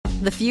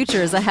The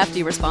future is a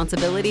hefty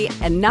responsibility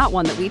and not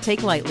one that we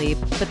take lightly.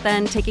 But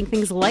then taking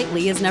things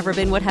lightly has never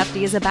been what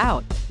Hefty is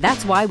about.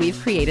 That's why we've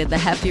created the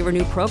Hefty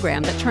Renew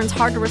program that turns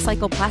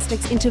hard-to-recycle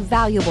plastics into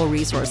valuable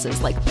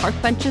resources like park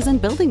benches and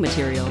building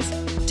materials.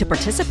 To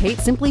participate,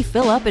 simply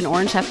fill up an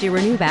orange Hefty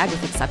Renew bag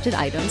with accepted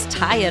items,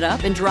 tie it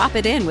up, and drop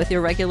it in with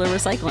your regular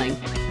recycling.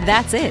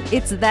 That's it.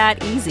 It's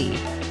that easy.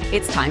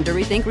 It's time to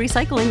rethink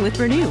recycling with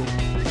Renew.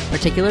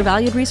 Particular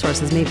valued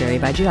resources may vary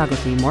by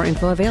geography. More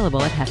info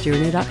available at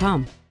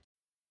heftyrenew.com.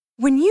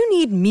 When you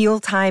need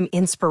mealtime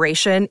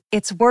inspiration,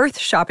 it's worth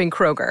shopping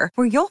Kroger,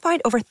 where you'll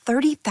find over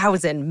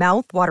 30,000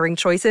 mouth-watering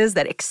choices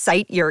that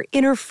excite your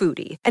inner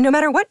foodie. And no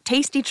matter what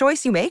tasty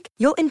choice you make,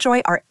 you'll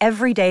enjoy our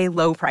everyday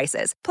low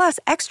prices, plus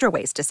extra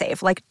ways to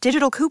save, like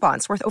digital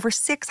coupons worth over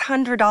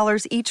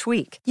 $600 each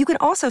week. You can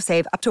also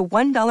save up to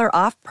 $1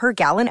 off per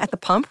gallon at the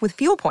pump with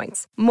fuel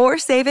points. More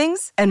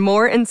savings and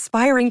more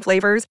inspiring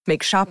flavors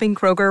make shopping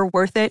Kroger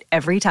worth it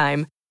every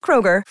time.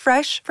 Kroger,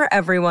 fresh for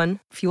everyone.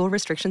 Fuel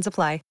restrictions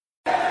apply.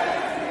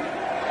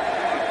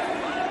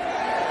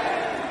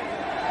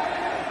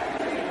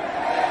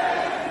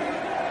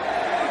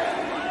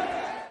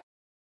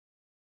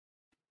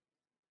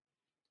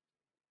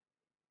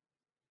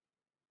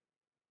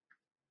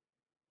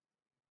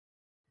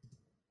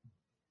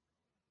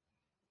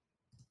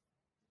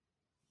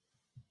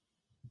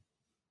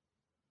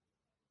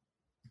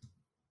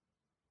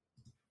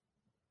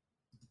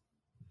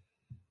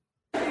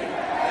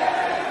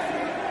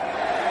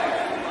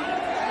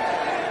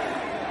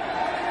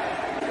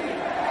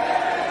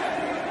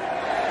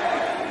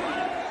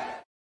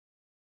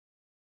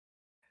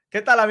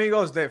 ¿Qué tal,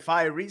 amigos de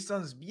Five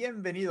Reasons?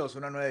 Bienvenidos a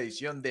una nueva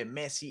edición de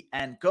Messi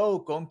 &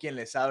 Co. Con quien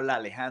les habla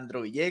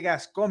Alejandro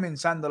Villegas,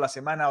 comenzando la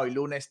semana hoy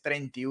lunes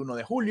 31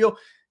 de julio,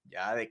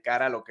 ya de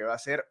cara a lo que va a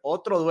ser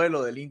otro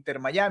duelo del Inter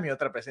Miami,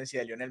 otra presencia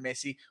de Lionel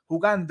Messi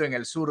jugando en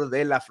el sur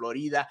de la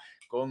Florida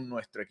con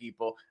nuestro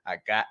equipo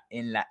acá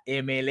en la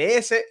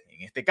MLS.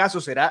 En este caso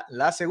será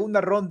la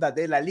segunda ronda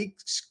de la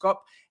Leagues Cup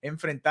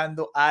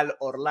enfrentando al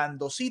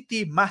Orlando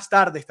City. Más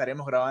tarde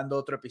estaremos grabando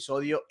otro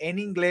episodio en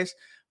inglés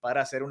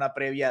para hacer una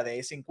previa de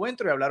ese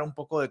encuentro y hablar un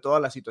poco de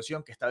toda la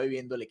situación que está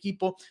viviendo el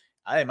equipo,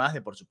 además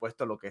de, por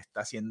supuesto, lo que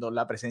está haciendo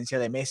la presencia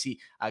de Messi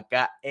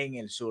acá en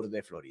el sur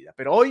de Florida.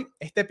 Pero hoy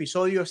este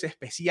episodio es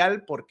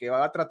especial porque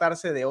va a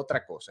tratarse de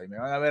otra cosa y me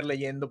van a ver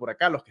leyendo por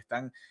acá los que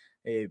están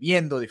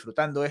viendo,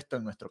 disfrutando esto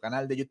en nuestro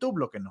canal de YouTube,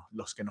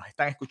 los que nos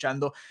están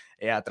escuchando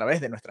a través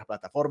de nuestras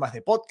plataformas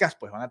de podcast,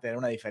 pues van a tener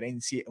una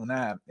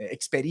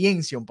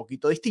experiencia un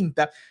poquito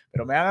distinta,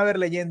 pero me van a ver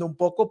leyendo un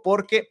poco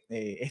porque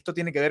esto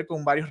tiene que ver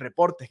con varios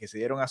reportes que se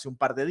dieron hace un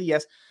par de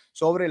días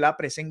sobre la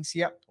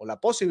presencia o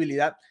la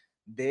posibilidad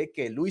de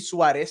que Luis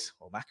Suárez,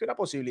 o más que una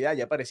posibilidad,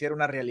 ya pareciera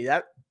una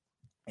realidad,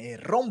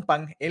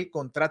 rompan el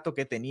contrato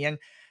que tenían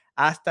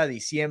hasta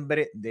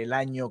diciembre del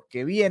año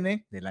que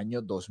viene, del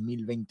año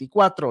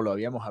 2024. Lo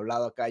habíamos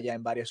hablado acá ya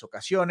en varias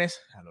ocasiones,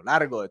 a lo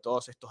largo de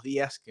todos estos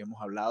días que hemos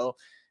hablado,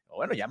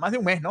 bueno, ya más de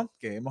un mes, ¿no?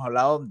 Que hemos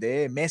hablado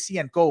de Messi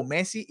 & Co.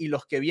 Messi y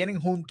los que vienen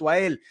junto a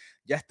él.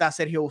 Ya está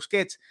Sergio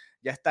Busquets,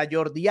 ya está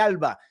Jordi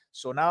Alba,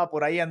 sonaba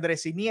por ahí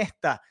Andrés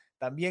Iniesta,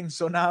 también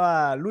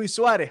sonaba Luis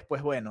Suárez.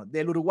 Pues bueno,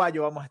 del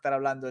uruguayo vamos a estar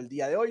hablando el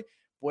día de hoy.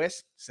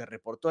 Pues se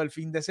reportó el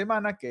fin de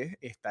semana que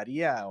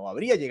estaría o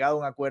habría llegado a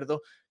un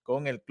acuerdo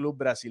con el club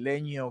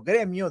brasileño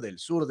Gremio del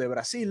sur de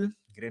Brasil,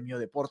 Gremio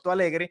de Porto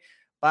Alegre,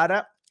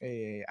 para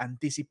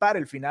anticipar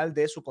el final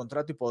de su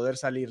contrato y poder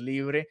salir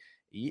libre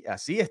y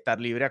así estar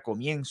libre a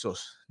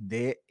comienzos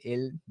del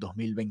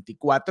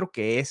 2024,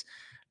 que es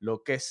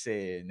lo que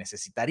se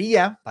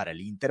necesitaría para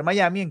el Inter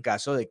Miami en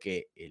caso de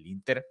que el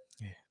Inter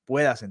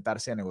pueda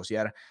sentarse a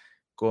negociar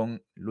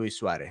con Luis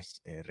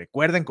Suárez.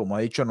 Recuerden, como ha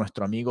dicho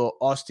nuestro amigo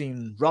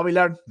Austin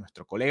Robillard,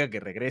 nuestro colega que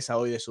regresa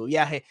hoy de su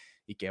viaje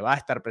y que va a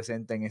estar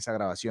presente en esa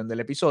grabación del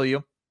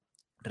episodio,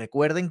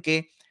 recuerden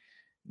que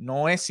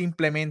no es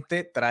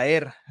simplemente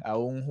traer a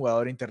un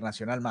jugador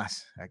internacional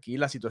más. Aquí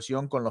la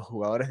situación con los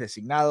jugadores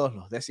designados,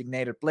 los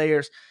designated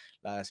players,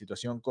 la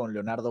situación con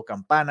Leonardo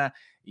Campana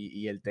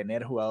y el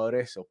tener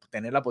jugadores o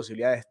tener la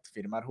posibilidad de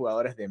firmar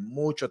jugadores de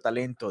mucho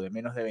talento de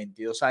menos de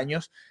 22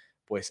 años,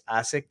 pues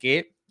hace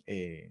que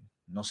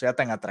no sea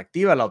tan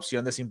atractiva la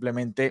opción de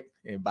simplemente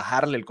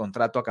bajarle el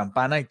contrato a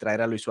Campana y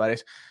traer a Luis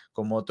Suárez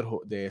como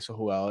otro de esos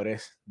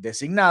jugadores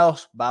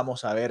designados.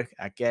 Vamos a ver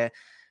a qué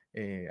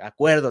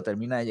acuerdo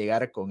termina de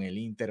llegar con el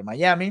Inter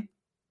Miami.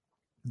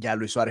 Ya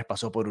Luis Suárez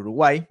pasó por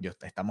Uruguay,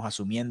 estamos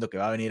asumiendo que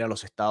va a venir a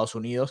los Estados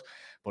Unidos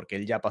porque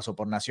él ya pasó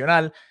por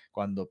Nacional.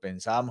 Cuando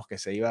pensábamos que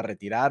se iba a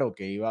retirar o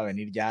que iba a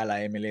venir ya a la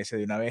MLS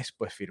de una vez,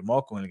 pues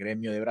firmó con el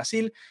Gremio de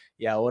Brasil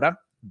y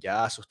ahora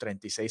ya a sus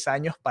 36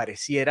 años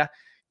pareciera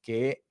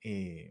que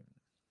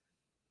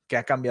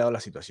ha cambiado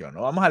la situación,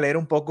 ¿no? Vamos a leer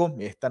un poco,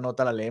 esta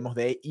nota la leemos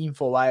de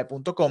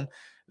infobae.com,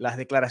 las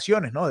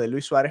declaraciones, ¿no?, de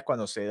Luis Suárez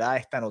cuando se da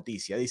esta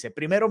noticia. Dice: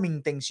 primero, mi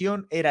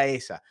intención era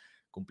esa,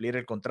 cumplir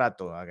el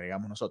contrato,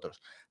 agregamos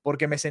nosotros,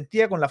 porque me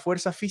sentía con la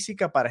fuerza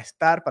física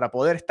para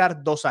poder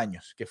estar 2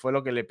 años, que fue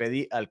lo que le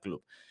pedí al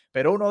club.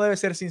 Pero uno debe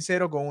ser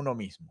sincero con uno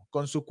mismo,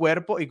 con su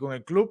cuerpo y con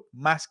el club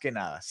más que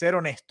nada. Ser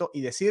honesto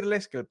y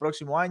decirles que el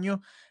próximo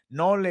año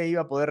no le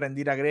iba a poder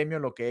rendir a Gremio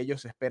lo que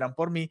ellos esperan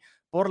por mí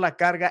por la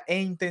carga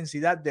e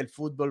intensidad del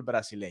fútbol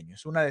brasileño.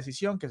 Es una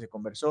decisión que se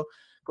conversó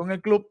con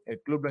el club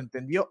lo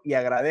entendió y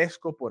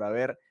agradezco por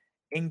haber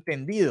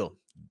entendido.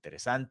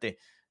 Interesante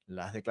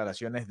las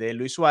declaraciones de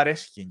Luis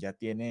Suárez, quien ya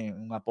tiene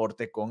un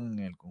aporte con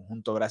el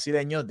conjunto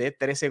brasileño de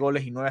 13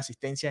 goles y 9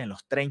 asistencias en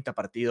los 30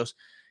 partidos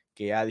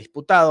que ha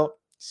disputado.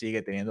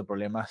 Sigue teniendo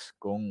problemas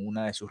con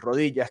una de sus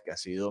rodillas, que ha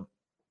sido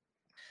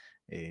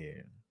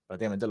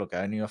prácticamente lo que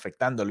ha venido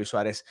afectando a Luis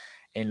Suárez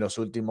en los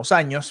últimos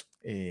años.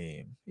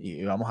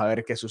 Y vamos a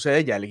ver qué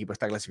sucede. Ya el equipo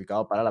está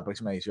clasificado para la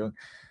próxima edición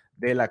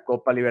de la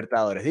Copa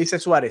Libertadores. Dice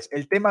Suárez,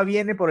 el tema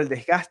viene por el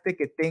desgaste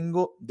que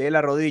tengo de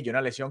la rodilla,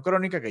 una lesión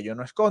crónica que yo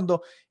no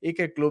escondo y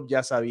que el club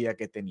ya sabía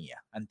que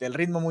tenía. Ante el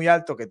ritmo muy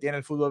alto que tiene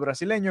el fútbol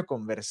brasileño,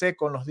 conversé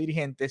con los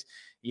dirigentes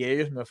y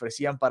ellos me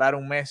ofrecían parar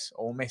un mes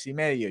o un mes y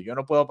medio. Yo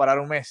no puedo parar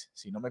un mes.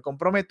 Si no me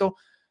comprometo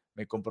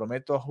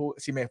a jugar.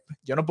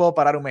 Yo no puedo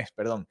parar un mes,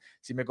 perdón.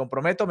 Si me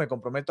comprometo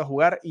a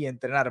jugar y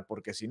entrenar,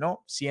 porque si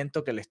no,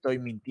 siento que le estoy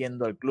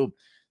mintiendo al club,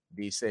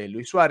 dice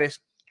Luis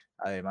Suárez.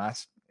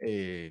 Además,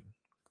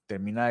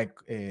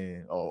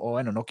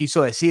 bueno, no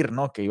quiso decir,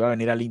 ¿no?, que iba a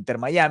venir al Inter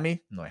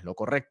Miami. No es lo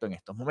correcto en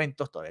estos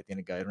momentos. Todavía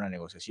tiene que haber una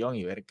negociación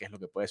y ver qué es lo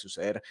que puede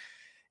suceder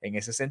en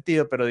ese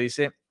sentido, pero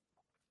dice: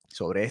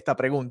 sobre esta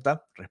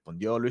pregunta,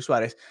 respondió Luis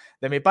Suárez,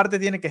 de mi parte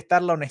tiene que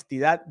estar la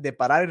honestidad de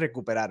parar y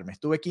recuperarme.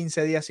 Estuve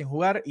 15 días sin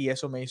jugar y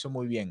eso me hizo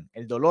muy bien.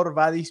 El dolor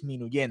va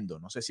disminuyendo.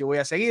 No sé si voy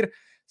a seguir.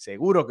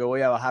 Seguro que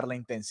voy a bajar la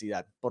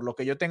intensidad. Por lo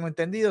que yo tengo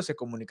entendido, se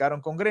comunicaron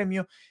con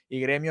Gremio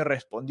y Gremio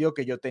respondió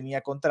que yo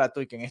tenía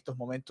contrato y que en estos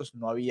momentos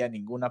no había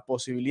ninguna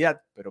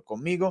posibilidad, pero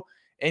conmigo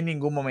en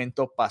ningún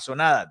momento pasó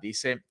nada,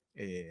 dice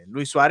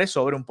Luis Suárez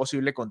sobre un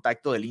posible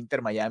contacto del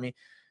Inter Miami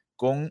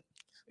con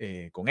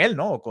él,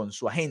 ¿no?, o con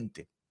su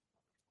agente.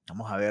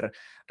 Vamos a ver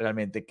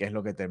realmente qué es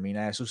lo que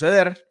termina de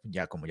suceder.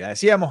 Ya como ya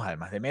decíamos,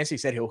 además de Messi,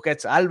 Sergio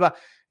Busquets, Alba,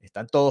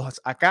 están todos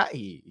acá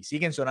y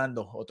siguen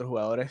sonando otros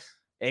jugadores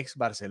ex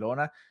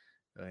Barcelona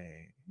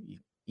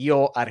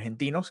o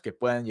argentinos que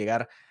puedan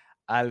llegar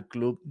al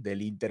club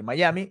del Inter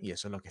Miami, y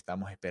eso es lo que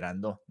estamos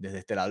esperando desde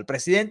este lado. El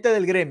presidente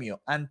del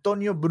gremio,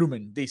 Antonio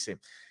Brumen, dice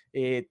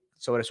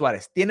sobre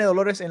Suárez: tiene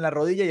dolores en la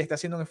rodilla y está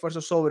haciendo un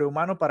esfuerzo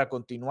sobrehumano para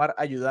continuar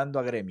ayudando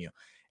a Gremio.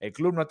 El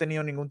club no ha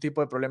tenido ningún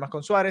tipo de problemas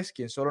con Suárez,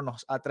 quien solo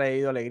nos ha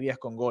traído alegrías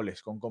con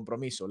goles, con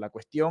compromiso. La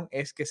cuestión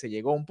es que se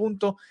llegó a un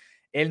punto,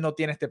 él no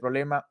tiene este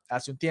problema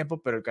hace un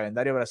tiempo, pero el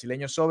calendario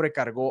brasileño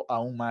sobrecargó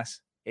aún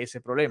más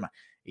ese problema.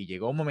 Y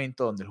llegó un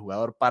momento donde el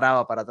jugador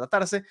paraba para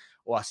tratarse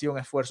o hacía un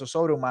esfuerzo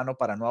sobrehumano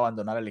para no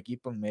abandonar el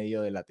equipo en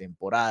medio de la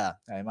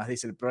temporada. Además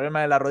dice, el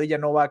problema de la rodilla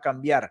no va a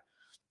cambiar.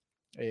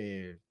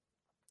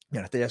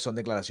 Bueno, estas ya son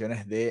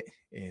declaraciones de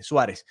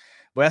Suárez.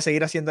 Voy a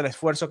seguir haciendo el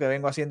esfuerzo que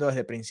vengo haciendo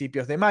desde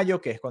principios de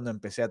mayo, que es cuando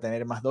empecé a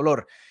tener más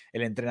dolor.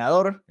 El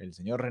entrenador, el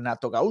señor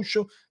Renato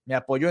Gaúcho, me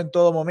apoyó en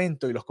todo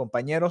momento y los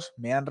compañeros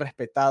me han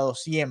respetado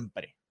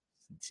siempre.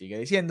 Sigue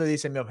diciendo y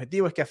dice, mi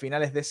objetivo es que a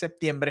finales de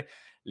septiembre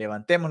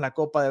levantemos la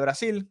Copa de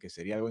Brasil, que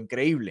sería algo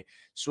increíble.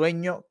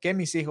 Sueño que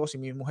mis hijos y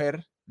mi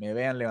mujer me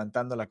vean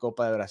levantando la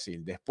Copa de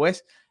Brasil.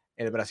 Después,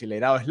 el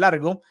Brasileirao es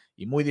largo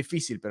y muy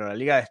difícil, pero la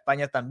Liga de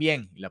España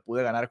también, y la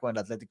pude ganar con el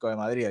Atlético de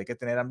Madrid. Hay que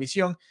tener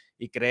ambición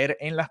y creer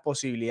en las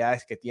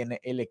posibilidades que tiene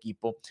el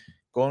equipo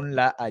con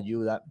la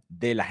ayuda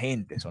de la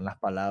gente. Son las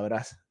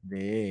palabras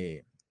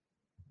de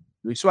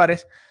Luis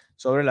Suárez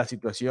sobre la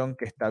situación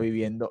que está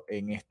viviendo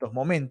en estos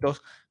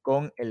momentos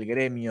con el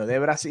gremio de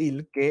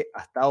Brasil, que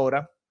hasta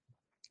ahora,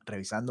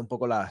 revisando un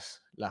poco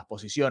las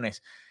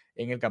posiciones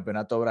en el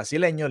campeonato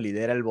brasileño,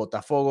 lidera el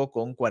Botafogo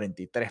con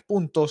 43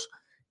 puntos,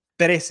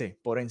 13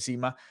 por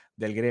encima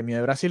del gremio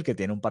de Brasil, que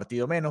tiene un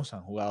partido menos.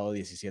 Han jugado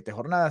 17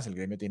 jornadas, el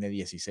gremio tiene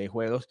 16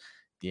 juegos,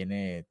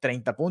 tiene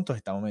 30 puntos,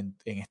 está en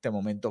este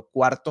momento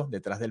cuarto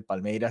detrás del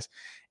Palmeiras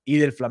y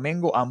del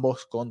Flamengo,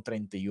 ambos con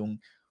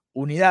 31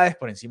 unidades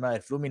por encima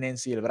del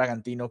Fluminense y el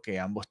Bragantino, que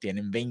ambos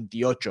tienen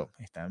 28.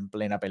 Están en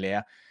plena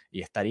pelea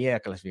y estaría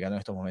clasificando en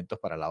estos momentos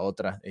para la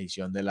otra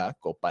edición de la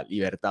Copa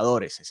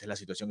Libertadores. Esa es la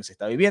situación que se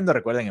está viviendo.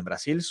 Recuerden, en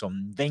Brasil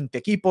son 20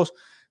 equipos,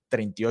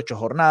 38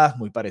 jornadas,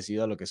 muy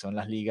parecido a lo que son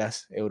las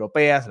ligas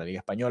europeas, la Liga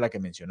Española que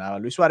mencionaba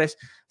Luis Suárez,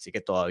 así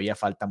que todavía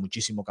falta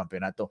muchísimo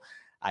campeonato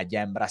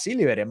allá en Brasil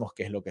y veremos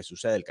qué es lo que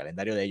sucede. El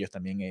calendario de ellos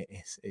también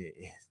es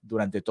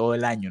durante todo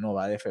el año, ¿no?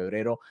 Va de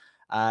febrero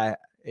a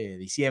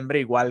diciembre,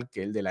 igual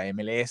que el de la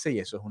MLS, y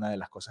eso es una de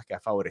las cosas que ha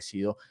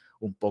favorecido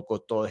un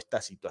poco toda esta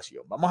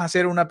situación. Vamos a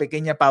hacer una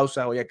pequeña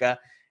pausa hoy acá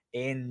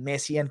en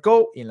Messi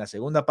 &Co, y en la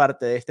segunda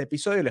parte de este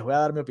episodio les voy a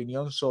dar mi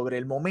opinión sobre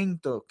el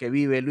momento que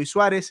vive Luis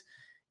Suárez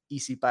y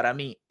si para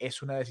mí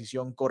es una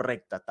decisión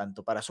correcta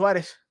tanto para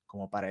Suárez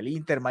como para el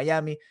Inter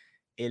Miami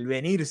el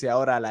venirse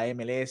ahora a la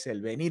MLS,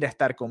 el venir a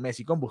estar con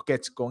Messi, con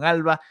Busquets, con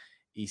Alba,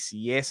 y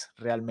si es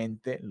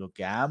realmente lo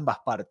que a ambas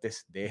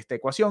partes de esta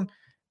ecuación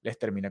les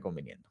termina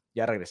conveniendo.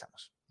 Ya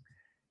regresamos.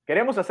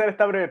 Queremos hacer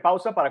esta breve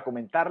pausa para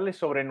comentarles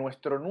sobre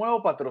nuestro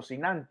nuevo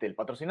patrocinante, el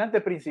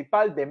patrocinante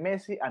principal de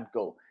Messi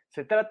 &Co.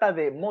 Se trata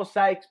de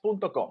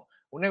mosaics.com,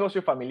 un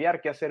negocio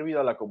familiar que ha servido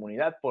a la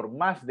comunidad por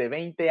más de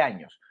 20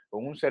 años,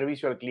 con un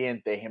servicio al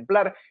cliente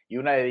ejemplar y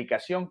una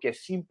dedicación que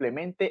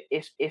simplemente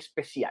es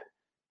especial.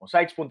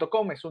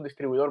 Mosaics.com es un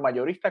distribuidor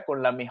mayorista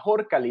con la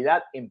mejor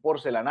calidad en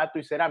porcelanato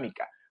y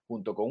cerámica,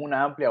 junto con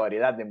una amplia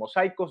variedad de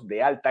mosaicos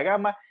de alta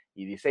gama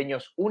y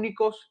diseños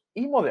únicos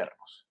y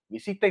modernos.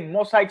 Visiten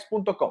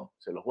mosaics.com,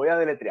 se los voy a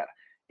deletrear,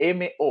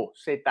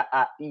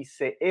 MOZAICS,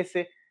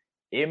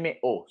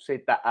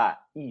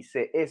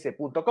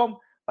 mozaics.com,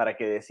 para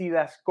que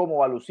decidas cómo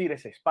va a lucir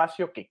ese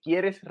espacio que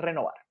quieres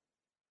renovar.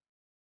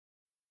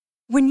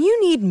 When you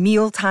need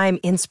mealtime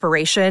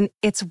inspiration,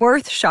 it's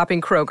worth shopping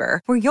Kroger,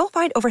 where you'll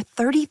find over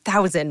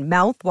 30,000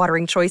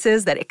 mouth-watering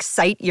choices that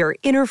excite your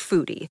inner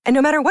foodie. And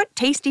no matter what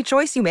tasty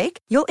choice you make,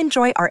 you'll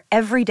enjoy our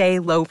everyday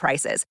low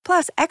prices,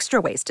 plus extra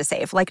ways to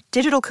save, like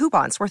digital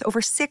coupons worth over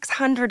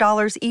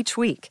 $600 each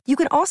week. You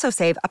can also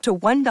save up to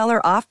 $1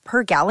 off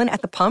per gallon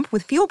at the pump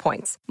with fuel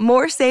points.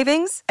 More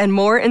savings and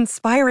more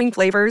inspiring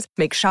flavors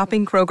make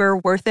shopping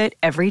Kroger worth it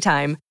every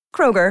time.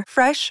 Kroger,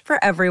 fresh for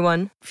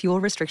everyone.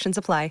 Fuel restrictions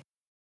apply.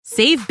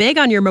 Save big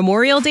on your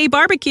Memorial Day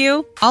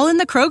barbecue, all in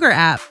the Kroger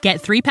app.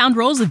 Get 3-pound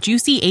rolls of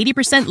juicy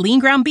 80% lean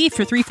ground beef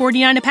for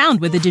 $3.49 a pound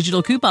with a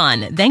digital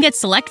coupon. Then get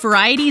select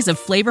varieties of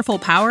flavorful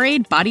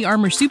Powerade, Body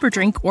Armor Super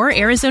Drink, or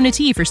Arizona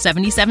tea for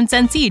 77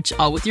 cents each,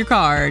 all with your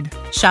card.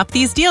 Shop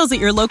these deals at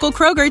your local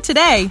Kroger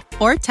today,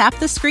 or tap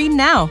the screen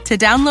now to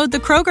download the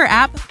Kroger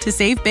app to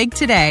save big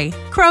today.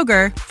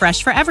 Kroger,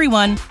 fresh for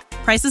everyone.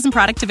 Prices and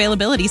product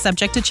availability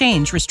subject to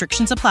change.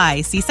 Restrictions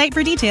apply. See site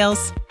for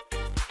details.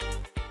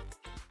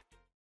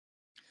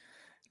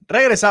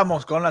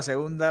 Regresamos con la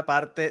segunda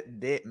parte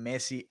de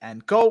Messi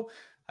 & Co.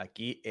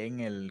 Aquí en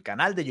el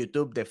canal de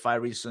YouTube de Five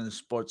Reasons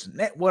Sports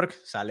Network.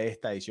 Sale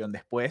esta edición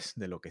después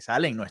de lo que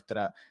sale en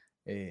nuestras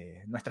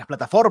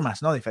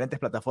plataformas, ¿no? Diferentes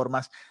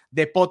plataformas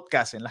de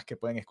podcast en las que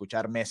pueden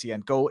escuchar Messi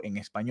 & Co. en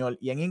español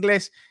y en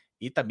inglés.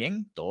 Y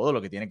también todo lo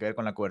que tiene que ver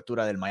con la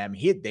cobertura del Miami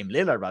Heat. Dame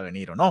Lillard va a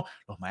venir o no.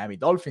 Los Miami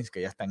Dolphins, que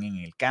ya están en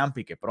el camp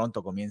y que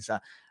pronto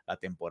comienza la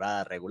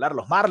temporada regular.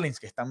 Los Marlins,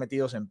 que están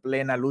metidos en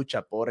plena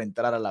lucha por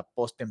entrar a la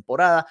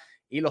postemporada.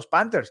 Y los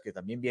Panthers, que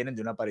también vienen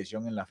de una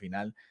aparición en la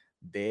final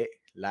de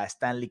la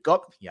Stanley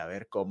Cup. Y a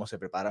ver cómo se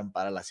preparan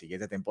para la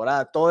siguiente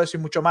temporada. Todo eso y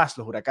mucho más.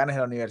 Los Huracanes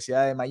de la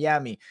Universidad de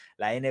Miami,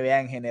 la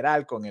NBA en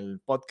general, con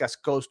el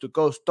podcast Coast to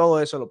Coast.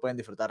 Todo eso lo pueden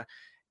disfrutar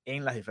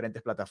en las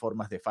diferentes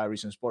plataformas de Five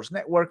Reasons Sports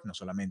Network, no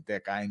solamente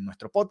acá en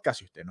nuestro podcast,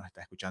 si usted nos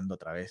está escuchando a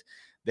través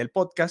del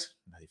podcast,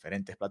 en las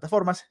diferentes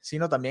plataformas,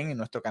 sino también en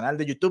nuestro canal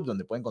de YouTube,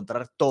 donde puede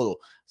encontrar todo.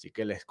 Así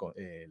que les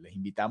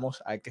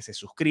invitamos a que se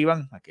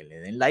suscriban, a que le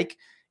den like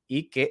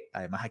y que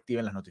además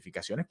activen las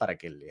notificaciones para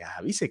que les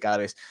avise cada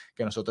vez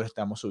que nosotros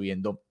estamos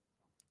subiendo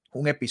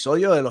un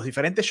episodio de los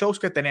diferentes shows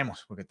que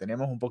tenemos, porque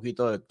tenemos un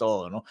poquito de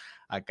todo, ¿no?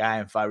 Acá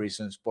en Five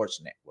Reasons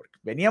Sports Network.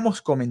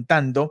 Veníamos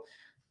comentando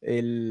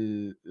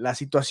la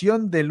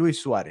situación de Luis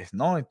Suárez,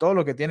 ¿no? Y todo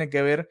lo que tiene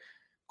que ver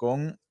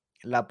con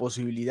la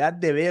posibilidad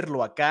de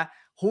verlo acá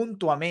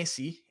junto a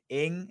Messi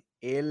en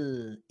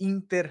el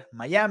Inter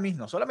Miami,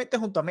 no solamente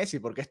junto a Messi,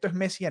 porque esto es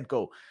Messi &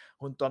 Co.,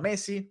 junto a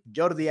Messi,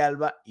 Jordi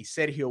Alba y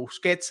Sergio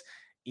Busquets.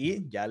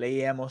 Y ya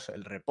leíamos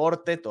el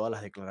reporte, todas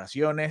las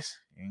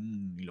declaraciones,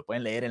 y lo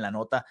pueden leer en la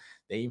nota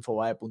de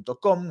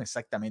infobae.com,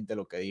 exactamente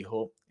lo que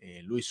dijo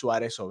Luis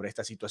Suárez sobre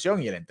esta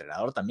situación, y el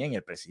entrenador también, y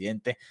el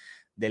presidente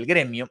del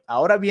gremio.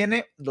 Ahora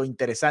viene lo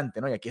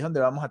interesante, ¿no? Y aquí es donde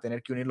vamos a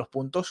tener que unir los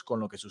puntos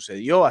con lo que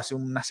sucedió hace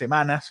unas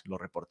semanas, lo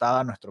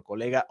reportaba nuestro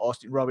colega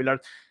Austin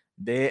Robillard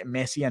de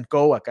Messi &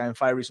 Co. acá en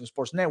Five Reasons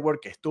Sports Network,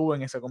 que estuvo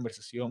en esa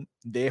conversación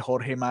de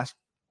Jorge Mas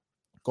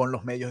con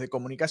los medios de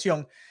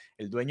comunicación.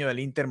 El dueño del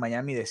Inter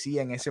Miami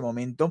decía en ese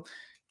momento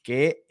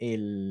que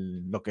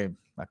lo que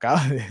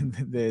acaba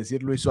de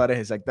decir Luis Suárez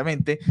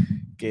exactamente,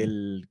 que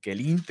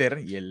el Inter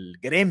y el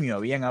gremio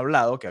habían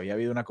hablado, que había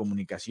habido una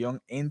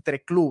comunicación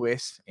entre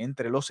clubes,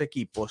 entre los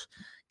equipos,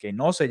 que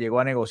no se llegó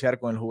a negociar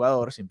con el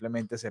jugador,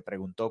 simplemente se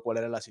preguntó cuál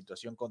era la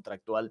situación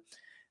contractual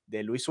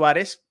de Luis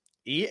Suárez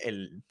y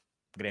el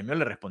gremio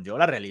le respondió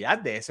la realidad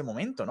de ese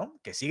momento, ¿no?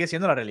 Que sigue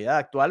siendo la realidad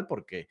actual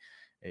porque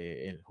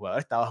el jugador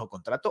está bajo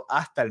contrato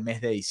hasta el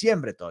mes de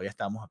diciembre. Todavía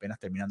estamos apenas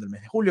terminando el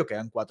mes de julio,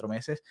 quedan 4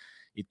 meses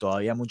y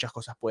todavía muchas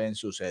cosas pueden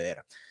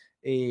suceder.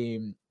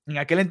 En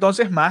aquel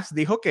entonces Mas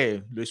dijo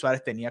que Luis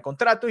Suárez tenía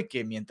contrato y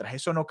que mientras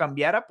eso no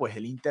cambiara, pues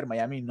el Inter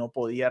Miami no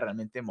podía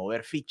realmente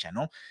mover ficha,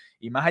 ¿no?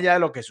 Y más allá de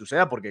lo que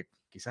suceda, porque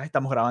quizás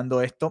estamos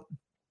grabando esto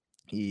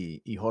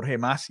y Jorge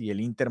Mas y el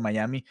Inter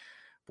Miami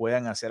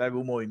puedan hacer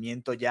algún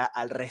movimiento ya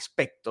al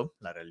respecto.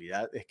 La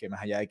realidad es que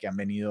más allá de que han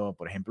venido,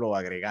 por ejemplo,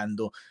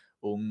 agregando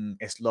un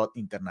slot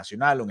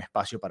internacional, un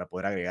espacio para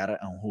poder agregar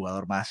a un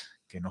jugador más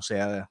que no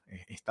sea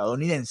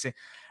estadounidense,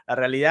 la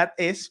realidad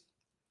es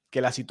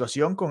que la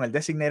situación con el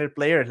designated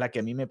player es la que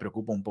a mí me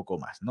preocupa un poco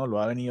más, ¿no?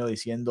 Lo ha venido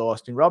diciendo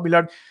Austin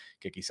Robillard,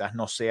 que quizás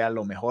no sea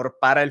lo mejor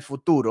para el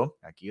futuro.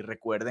 Aquí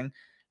recuerden,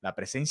 la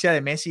presencia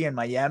de Messi en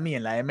Miami,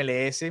 en la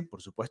MLS,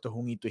 por supuesto es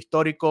un hito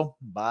histórico,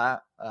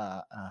 va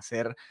a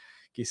ser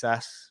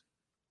quizás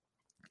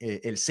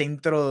el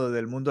centro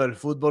del mundo del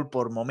fútbol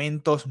por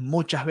momentos,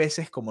 muchas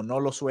veces, como no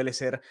lo suele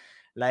ser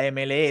la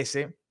MLS,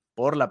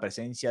 por la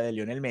presencia de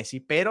Lionel Messi,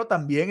 pero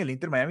también el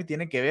Inter Miami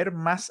tiene que ver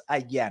más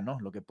allá, ¿no?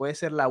 Lo que puede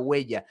ser la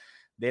huella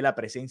de la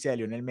presencia de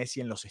Lionel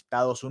Messi en los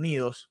Estados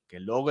Unidos, que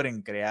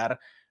logren crear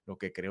lo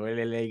que creó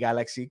el LA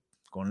Galaxy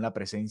con la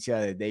presencia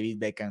de David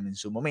Beckham en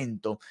su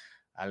momento,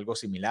 algo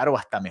similar o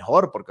hasta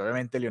mejor, porque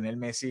obviamente Lionel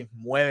Messi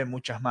mueve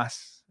muchas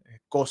más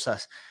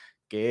cosas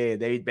que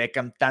David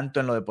Beckham, tanto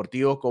en lo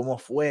deportivo como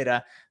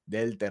fuera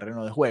del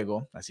terreno de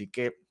juego. Así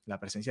que la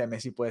presencia de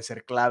Messi puede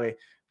ser clave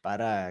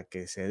para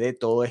que se dé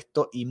todo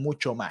esto y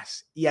mucho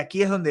más. Y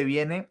aquí es donde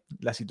viene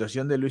la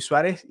situación de Luis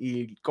Suárez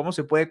y cómo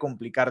se puede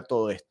complicar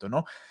todo esto,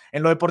 ¿no?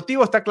 En lo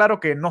deportivo está claro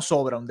que no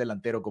sobra un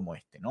delantero como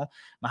este, ¿no?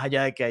 Más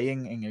allá de que ahí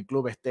en el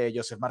club esté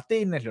Joseph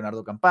Martínez,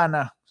 Leonardo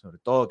Campana, sobre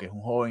todo que es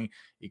un joven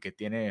y que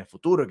tiene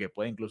futuro y que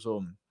puede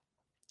incluso,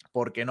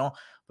 ¿por qué no?,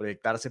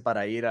 proyectarse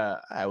para ir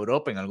a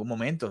Europa en algún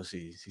momento,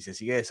 si se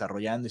sigue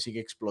desarrollando y sigue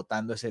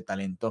explotando ese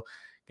talento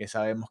que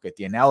sabemos que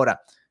tiene.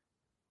 Ahora,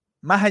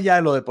 más allá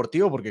de lo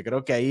deportivo, porque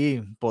creo que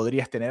ahí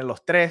podrías tener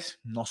los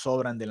tres, no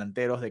sobran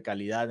delanteros de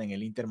calidad en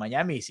el Inter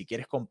Miami, y si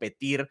quieres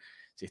competir,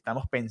 si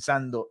estamos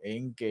pensando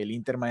en que el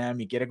Inter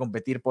Miami quiere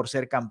competir por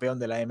ser campeón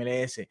de la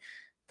MLS,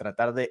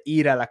 tratar de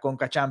ir a la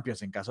Conca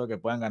Champions en caso de que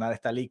puedan ganar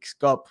esta Leagues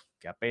Cup,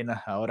 que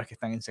apenas ahora es que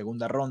están en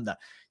segunda ronda,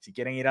 si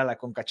quieren ir a la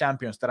Conca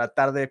Champions,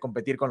 tratar de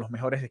competir con los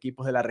mejores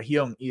equipos de la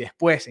región y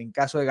después, en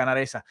caso de ganar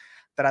esa,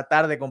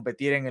 tratar de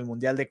competir en el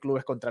Mundial de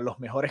Clubes contra los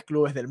mejores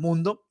clubes del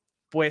mundo,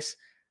 pues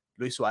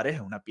Luis Suárez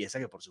es una pieza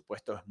que por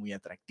supuesto es muy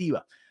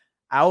atractiva.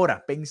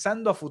 Ahora,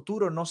 pensando a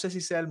futuro, no sé si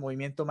sea el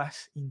movimiento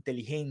más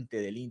inteligente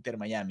del Inter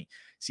Miami,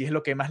 si es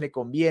lo que más le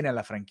conviene a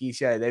la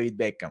franquicia de David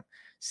Beckham,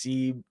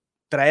 si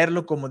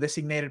traerlo como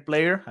designated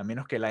player, a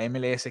menos que la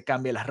MLS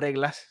cambie las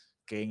reglas,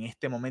 que en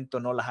este momento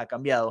no las ha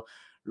cambiado,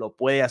 lo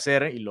puede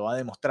hacer y lo ha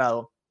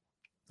demostrado,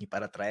 y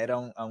para traer a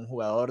un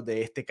jugador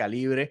de este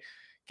calibre,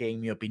 que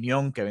en mi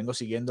opinión, que vengo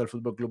siguiendo el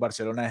Fútbol Club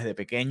Barcelona desde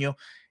pequeño,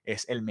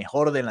 es el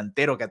mejor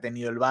delantero que ha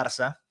tenido el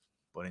Barça,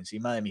 por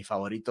encima de mi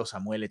favorito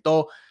Samuel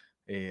Eto'o.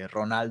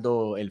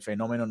 Ronaldo, el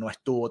fenómeno, no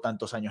estuvo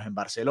tantos años en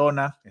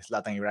Barcelona.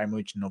 Zlatan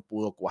Ibrahimovic no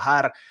pudo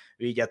cuajar.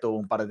 Villa tuvo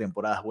un par de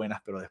temporadas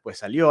buenas, pero después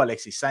salió.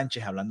 Alexis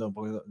Sánchez, hablando un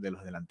poco de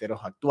los delanteros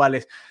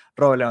actuales.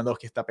 Robert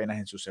Lewandowski está apenas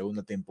en su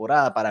segunda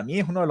temporada. Para mí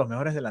es uno de los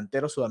mejores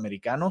delanteros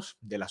sudamericanos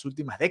de las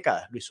últimas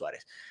décadas, Luis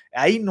Suárez.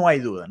 Ahí no hay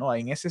duda, ¿no?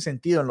 En ese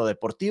sentido, en lo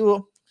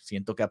deportivo,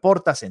 siento que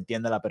aporta, se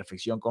entiende a la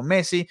perfección con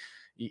Messi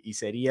y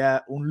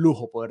sería un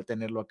lujo poder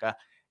tenerlo acá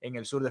en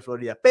el sur de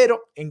Florida.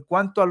 Pero en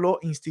cuanto a lo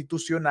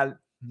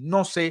institucional,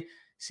 no sé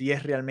si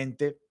es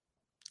realmente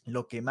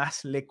lo que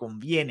más le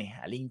conviene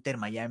al Inter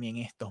Miami en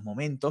estos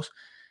momentos,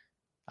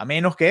 a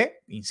menos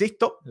que,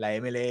 insisto, la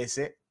MLS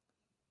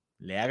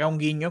le haga un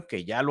guiño,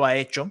 que ya lo ha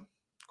hecho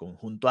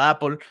junto a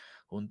Apple,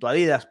 junto a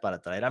Adidas,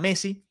 para traer a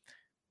Messi,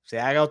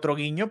 se haga otro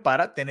guiño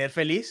para tener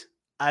feliz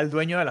al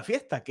dueño de la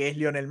fiesta, que es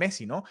Lionel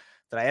Messi, ¿no?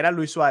 Traer a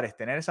Luis Suárez,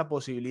 tener esa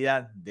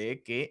posibilidad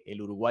de que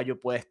el uruguayo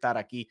pueda estar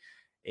aquí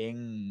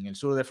en el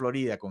sur de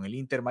Florida con el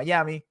Inter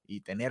Miami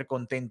y tener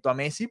contento a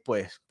Messi,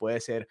 pues puede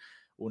ser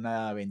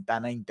una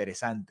ventana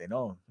interesante,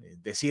 ¿no?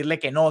 Decirle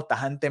que no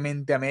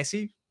tajantemente a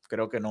Messi,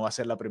 creo que no va a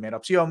ser la primera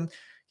opción.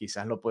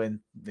 Quizás lo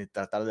pueden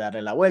tratar de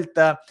darle la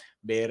vuelta,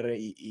 ver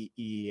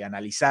y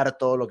analizar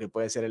todo lo que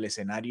puede ser el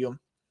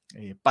escenario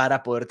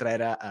para poder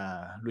traer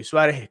a Luis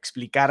Suárez,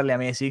 explicarle a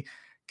Messi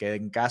que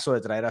en caso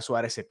de traer a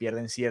Suárez se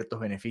pierden ciertos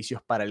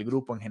beneficios para el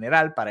grupo en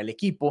general, para el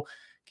equipo,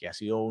 que ha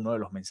sido uno de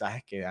los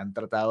mensajes que han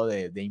tratado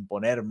de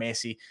imponer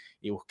Messi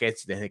y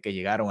Busquets desde que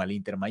llegaron al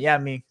Inter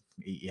Miami,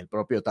 y el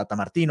propio Tata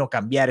Martino,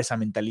 cambiar esa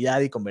mentalidad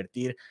y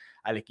convertir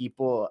al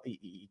equipo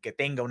y que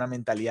tenga una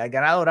mentalidad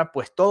ganadora.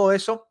 Pues todo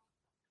eso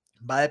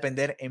va a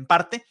depender en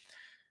parte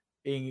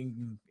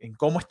en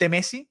cómo esté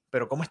Messi,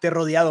 pero cómo esté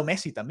rodeado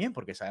Messi también,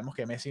 porque sabemos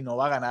que Messi no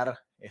va a ganar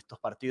estos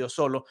partidos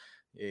solo.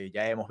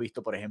 Ya hemos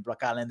visto, por ejemplo, a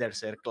Callender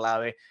ser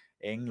clave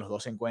en los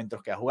dos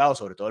encuentros que ha jugado,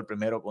 sobre todo el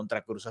primero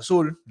contra Cruz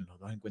Azul, en los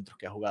dos encuentros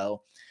que ha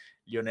jugado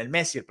Lionel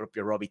Messi, el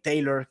propio Robbie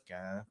Taylor, que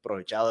ha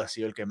aprovechado, ha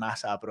sido el que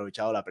más ha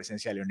aprovechado la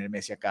presencia de Lionel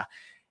Messi acá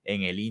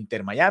en el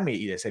Inter Miami,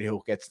 y de Sergio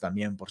Busquets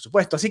también, por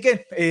supuesto. Así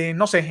que,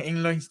 no sé,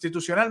 en lo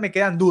institucional me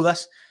quedan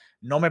dudas.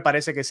 No me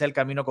parece que sea el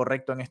camino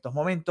correcto en estos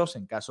momentos,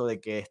 en caso de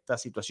que esta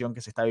situación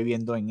que se está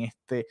viviendo en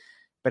este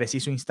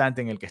preciso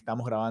instante en el que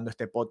estamos grabando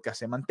este podcast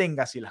se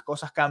mantenga. Si las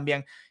cosas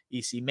cambian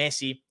y si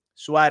Messi,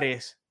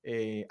 Suárez,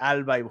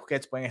 Alba y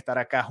Busquets pueden estar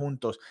acá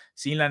juntos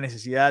sin la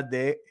necesidad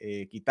de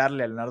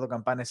quitarle a Leonardo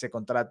Campana ese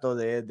contrato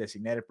de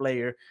designated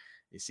player,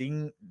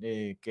 sin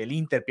que el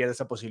Inter pierda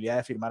esa posibilidad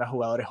de firmar a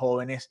jugadores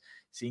jóvenes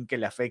sin que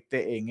le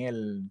afecte en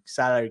el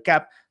salary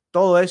cap,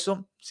 todo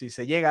eso, si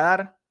se llega a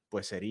dar,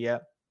 pues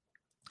sería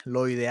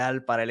lo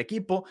ideal para el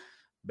equipo.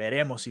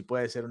 Veremos si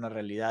puede ser una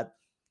realidad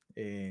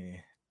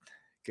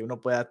que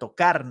uno pueda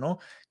tocar, ¿no?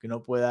 Que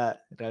uno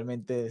pueda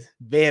realmente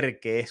ver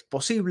que es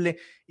posible,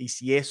 y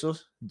si eso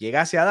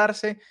llegase a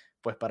darse,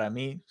 pues para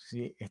mí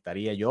sí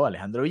estaría yo,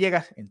 Alejandro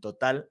Villegas, en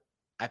total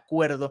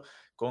acuerdo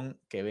con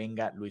que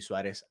venga Luis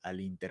Suárez al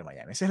Inter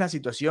Miami. Esa es la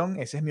situación,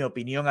 esa es mi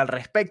opinión al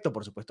respecto.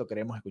 Por supuesto,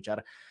 queremos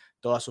escuchar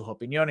todas sus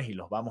opiniones y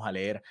los vamos a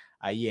leer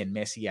ahí en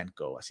Messi &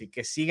 Co. Así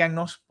que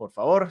síganos, por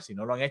favor. Si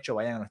no lo han hecho,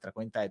 vayan a nuestra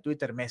cuenta de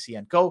Twitter, Messi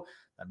 & Co.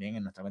 También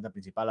en nuestra cuenta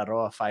principal,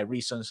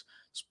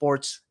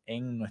 @5reasonssports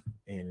en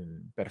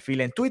el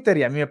perfil en Twitter.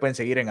 Y a mí me pueden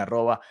seguir en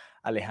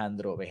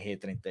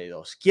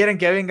 @AlejandroBG32. ¿Quieren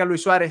que venga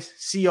Luis Suárez?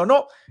 ¿Sí o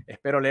no?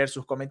 Espero leer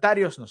sus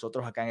comentarios.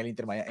 Nosotros acá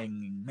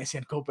en Messi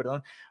 & Co,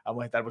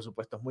 vamos a estar, por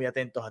supuesto, muy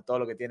atentos a todo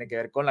lo que tiene que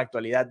ver con la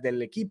actualidad del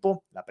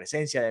equipo, la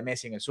presencia de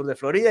Messi en el sur de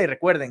Florida. Y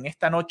recuerden,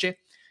 esta noche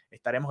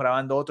estaremos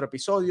grabando otro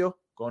episodio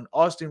con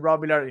Austin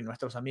Robillard y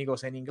nuestros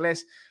amigos en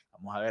inglés.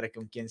 Vamos a ver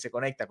con quién se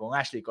conecta, con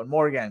Ashley, con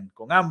Morgan,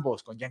 con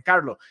ambos, con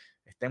Giancarlo.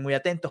 Estén muy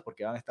atentos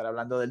porque van a estar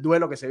hablando del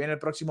duelo que se viene el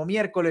próximo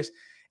miércoles,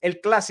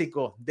 el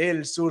clásico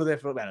del sur de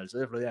Florida, bueno, el sur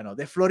de Florida no,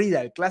 de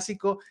Florida, el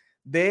clásico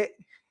de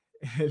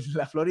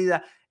la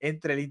Florida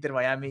entre el Inter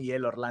Miami y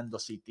el Orlando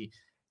City,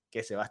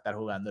 que se va a estar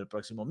jugando el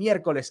próximo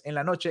miércoles en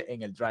la noche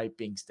en el Drive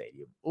Pink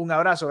Stadium. Un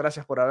abrazo,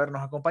 gracias por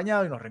habernos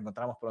acompañado y nos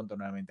reencontramos pronto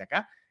nuevamente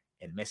acá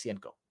en Messi &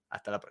 Co.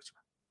 Hasta la próxima.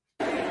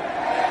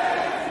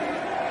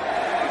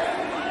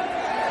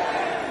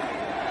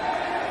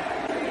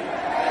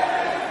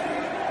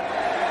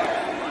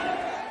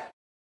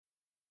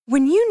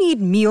 When you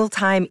need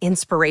mealtime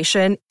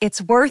inspiration, it's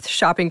worth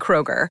shopping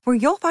Kroger, where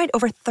you'll find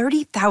over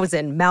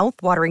 30,000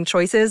 mouth-watering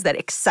choices that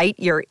excite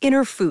your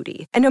inner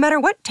foodie. And no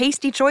matter what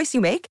tasty choice you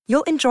make,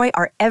 you'll enjoy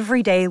our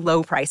everyday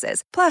low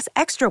prices, plus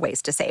extra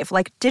ways to save,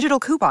 like digital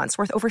coupons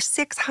worth over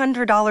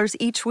 $600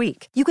 each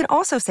week. You can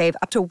also save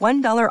up to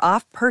 $1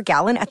 off per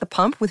gallon at the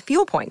pump with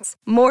fuel points.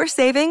 More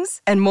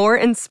savings and more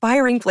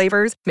inspiring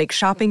flavors make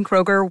shopping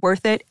Kroger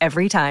worth it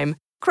every time.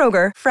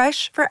 Kroger,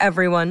 fresh for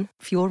everyone.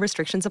 Fuel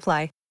restrictions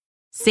apply.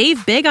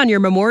 Save big on your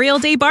Memorial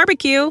Day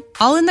barbecue,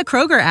 all in the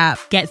Kroger app.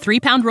 Get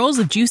 3-pound rolls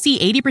of juicy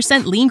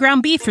 80% lean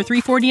ground beef for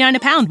 $3.49 a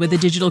pound with a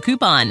digital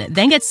coupon.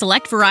 Then get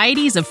select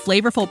varieties of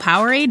flavorful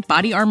Powerade,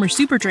 Body Armor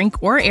Super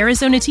Drink, or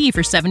Arizona tea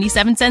for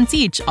 77 cents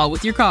each, all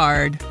with your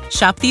card.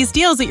 Shop these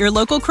deals at your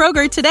local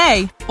Kroger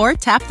today, or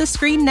tap the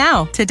screen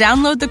now to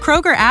download the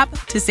Kroger app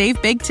to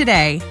save big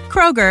today.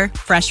 Kroger,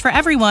 fresh for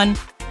everyone.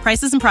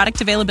 Prices and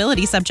product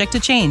availability subject to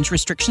change.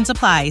 Restrictions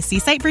apply. See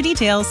site for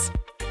details.